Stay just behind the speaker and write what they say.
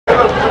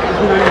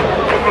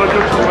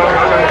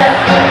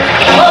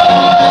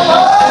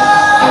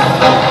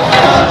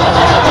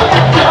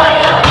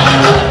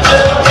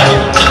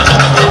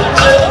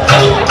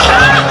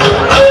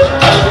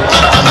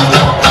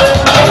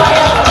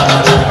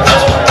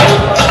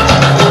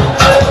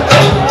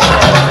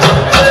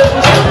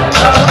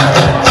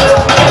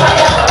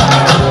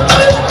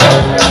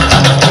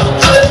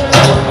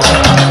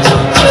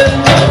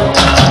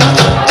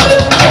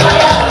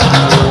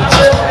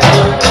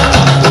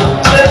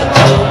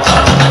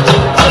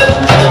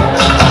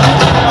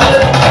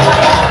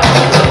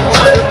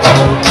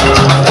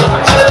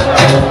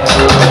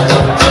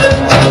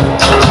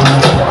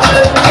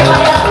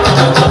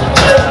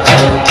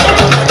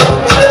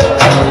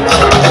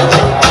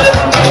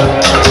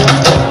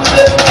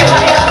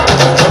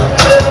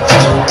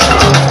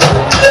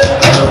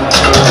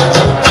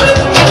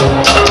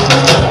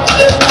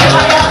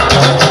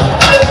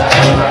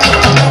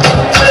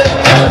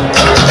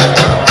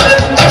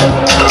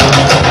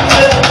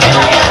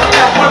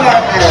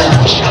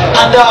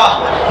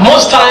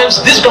Most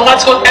times, these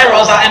grammatical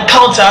errors are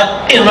encountered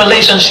in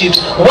relationships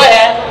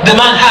where the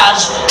man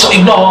has to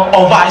ignore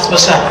or vice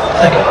versa.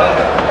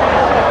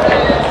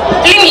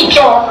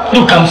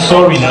 Look, I'm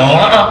sorry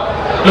now.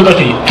 Look,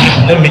 okay,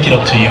 let me make it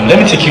up to you.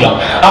 Let me take you out.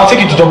 I'll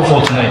take you to double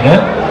for tonight, eh?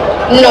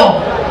 No.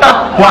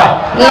 Why?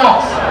 No.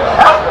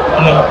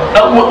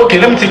 No. Okay,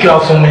 let me take you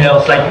out somewhere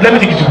else. Like, let me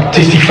take you to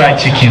Tasty Fried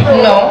Chicken.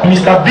 No.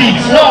 Mr.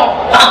 Biggs. No.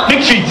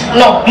 Big Treats.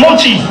 No.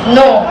 Munchies.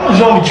 No. What's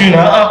wrong with you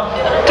now?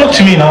 Talk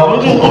to me now.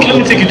 Okay,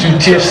 let me take you to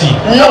TFC.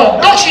 No.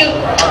 Don't you?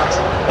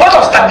 What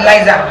of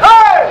stabilizer?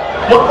 What?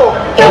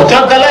 Oh,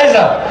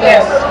 stabilizer.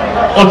 Yes.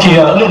 Okay,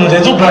 no,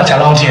 there's no branch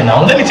around here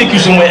now. Let me take you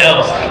somewhere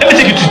else. Let me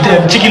take you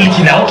to Chicken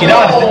Licky now. Okay, that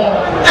one is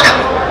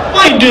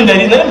why are you doing that?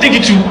 Let me take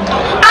you to...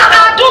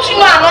 don't you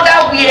know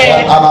another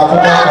way?